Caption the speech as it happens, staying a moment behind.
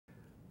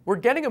We're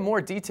getting a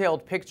more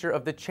detailed picture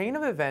of the chain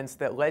of events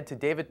that led to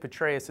David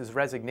Petraeus'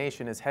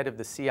 resignation as head of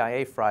the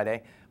CIA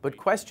Friday, but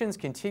questions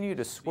continue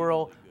to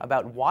swirl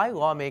about why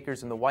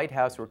lawmakers in the White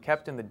House were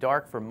kept in the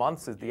dark for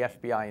months as the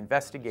FBI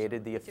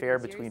investigated the affair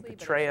between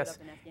Petraeus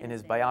and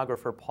his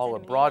biographer Paula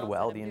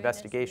Broadwell. The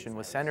investigation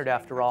was centered,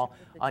 after all,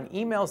 on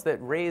emails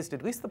that raised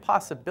at least the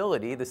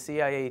possibility the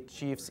CIA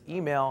chief's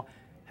email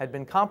had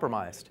been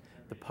compromised.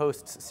 The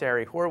Post's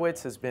Sari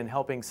Horwitz has been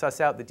helping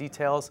suss out the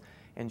details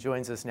and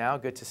joins us now.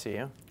 Good to see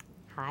you.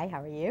 Hi,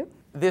 how are you?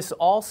 This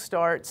all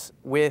starts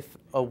with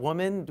a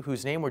woman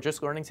whose name we're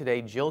just learning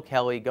today, Jill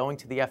Kelly, going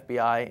to the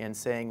FBI and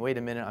saying, wait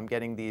a minute, I'm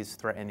getting these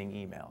threatening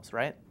emails,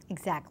 right?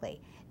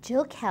 Exactly.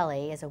 Jill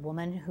Kelly is a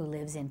woman who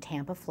lives in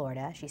Tampa,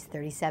 Florida. She's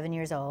 37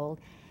 years old.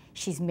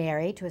 She's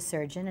married to a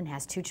surgeon and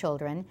has 2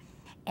 children.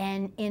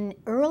 And in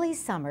early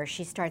summer,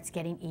 she starts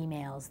getting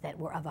emails that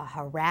were of a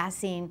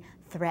harassing,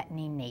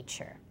 threatening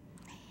nature.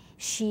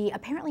 She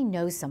apparently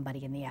knows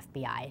somebody in the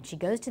FBI, and she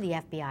goes to the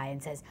FBI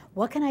and says,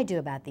 what can I do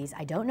about these?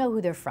 I don't know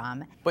who they're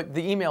from. But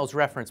the emails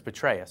reference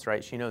Petraeus,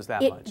 right? She knows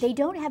that much. They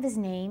don't have his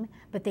name,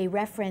 but they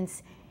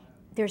reference,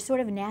 they're sort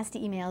of nasty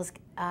emails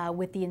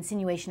with the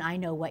insinuation, I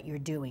know what you're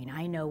doing,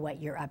 I know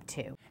what you're up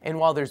to. And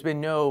while there's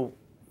been no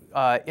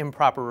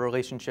improper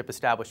relationship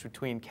established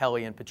between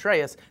Kelly and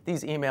Petraeus,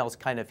 these emails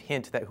kind of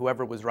hint that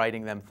whoever was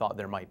writing them thought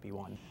there might be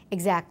one.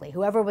 Exactly.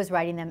 Whoever was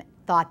writing them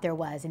thought there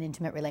was an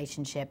intimate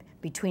relationship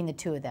between the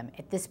 2 of them.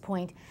 At this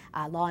point,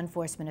 law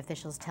enforcement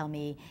officials tell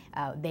me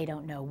they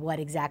don't know what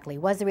exactly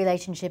was the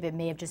relationship. It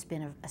may have just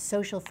been a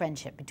social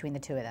friendship between the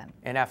 2 of them.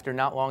 And after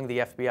not long, the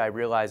FBI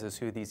realizes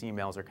who these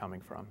emails are coming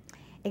from.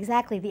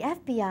 Exactly. The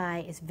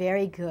FBI is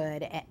very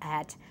good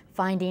at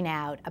finding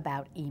out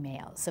about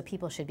emails, so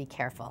people should be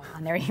careful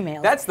on their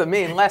emails. That's the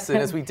main lesson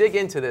as we dig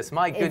into this.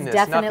 My goodness, it's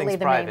definitely nothing's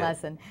the private. main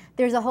lesson.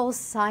 There's a whole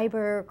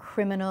cyber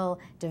criminal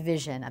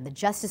division of the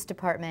Justice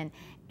Department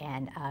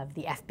and of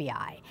the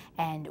FBI.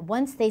 And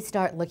once they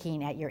start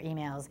looking at your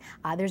emails,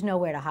 there's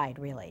nowhere to hide,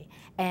 really.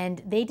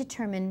 And they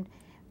determined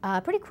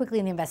pretty quickly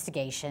in the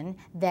investigation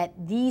that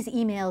these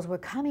emails were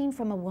coming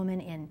from a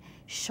woman in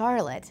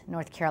Charlotte,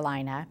 North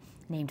Carolina,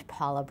 named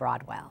Paula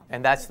Broadwell.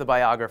 And that's the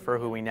biographer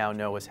who we now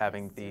know is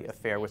having the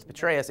affair with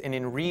Petraeus. And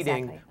in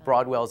reading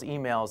Broadwell's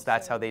emails,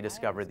 that's how they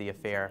discovered the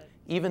affair,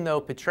 even though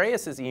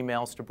Petraeus'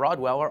 emails to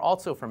Broadwell are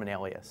also from an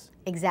alias.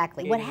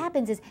 Exactly. What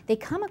happens is they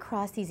come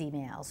across these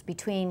emails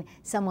between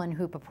someone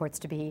who purports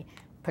to be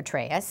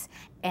Petraeus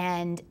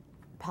and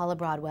Paula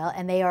Broadwell,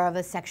 and they are of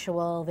a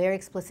sexual, very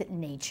explicit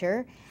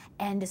nature.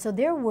 And so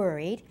they're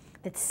worried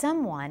that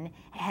someone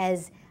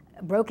has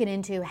broken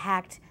into,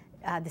 hacked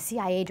the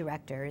CIA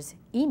director's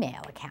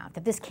email account,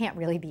 that this can't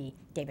really be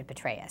David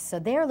Petraeus. So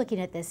they're looking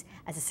at this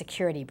as a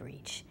security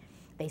breach.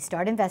 They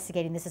start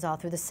investigating, this is all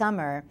through the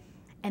summer,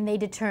 and they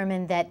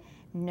determine that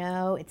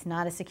no, it's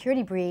not a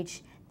security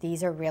breach.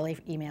 These are really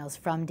emails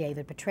from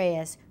David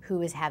Petraeus,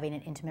 who is having an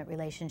intimate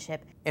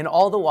relationship. And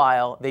all the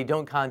while, they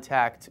don't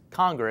contact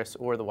Congress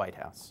or the White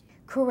House.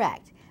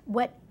 Correct.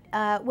 What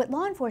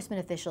law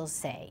enforcement officials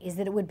say is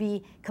that it would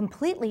be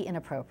completely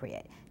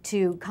inappropriate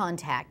to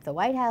contact the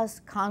White House,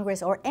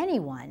 Congress, or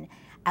anyone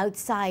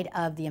outside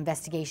of the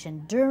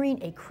investigation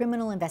during a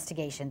criminal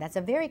investigation. That's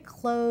a very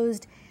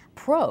closed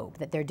probe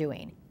that they're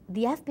doing.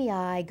 The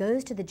FBI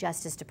goes to the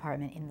Justice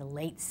Department in the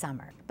late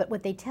summer, but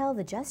what they tell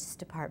the Justice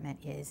Department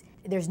is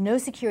there's no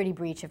security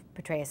breach of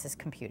Petraeus'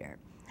 computer.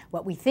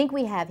 What we think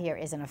we have here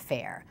is an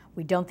affair.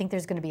 We don't think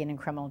there's going to be any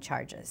criminal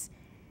charges.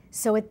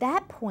 So at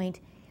that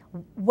point,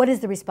 what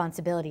is the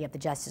responsibility of the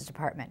Justice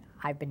Department?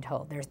 I've been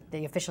told.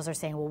 The officials are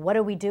saying, well, what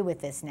do we do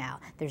with this now?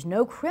 There's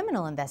no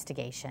criminal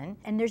investigation,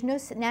 and there's no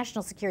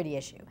national security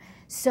issue.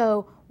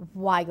 So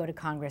why go to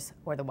Congress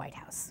or the White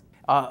House?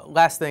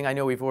 Last thing, I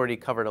know we've already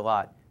covered a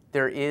lot.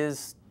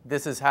 This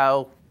is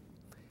how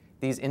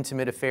these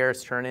intimate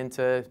affairs turn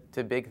into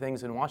big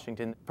things in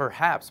Washington.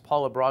 Perhaps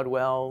Paula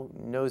Broadwell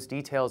knows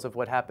details of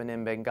what happened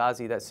in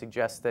Benghazi that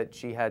suggests that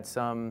she had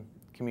some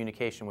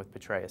communication with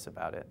Petraeus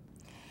about it.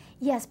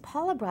 Yes,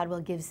 Paula Broadwell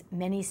gives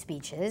many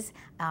speeches,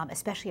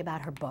 especially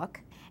about her book.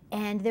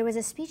 And there was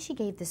a speech she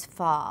gave this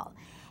fall.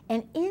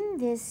 And in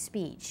this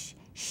speech,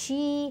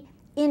 she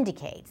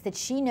indicates that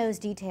she knows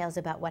details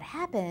about what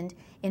happened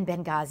in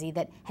Benghazi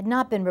that had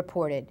not been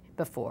reported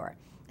before,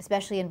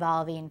 especially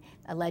involving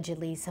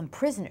allegedly some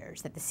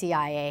prisoners that the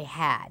CIA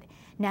had.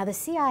 Now, the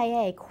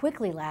CIA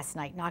quickly last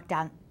night knocked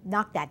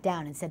that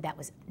down and said that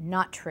was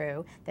not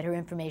true, that her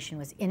information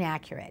was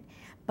inaccurate.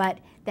 But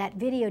that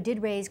video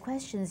did raise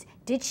questions.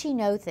 Did she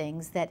know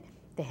things that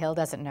the Hill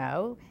doesn't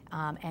know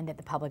and that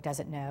the public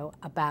doesn't know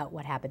about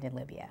what happened in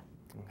Libya?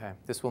 Okay.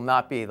 This will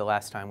not be the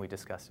last time we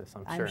discuss this,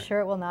 I'm sure. I'm sure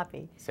it will not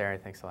be. Sari,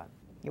 thanks a lot.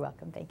 You're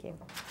welcome. Thank you.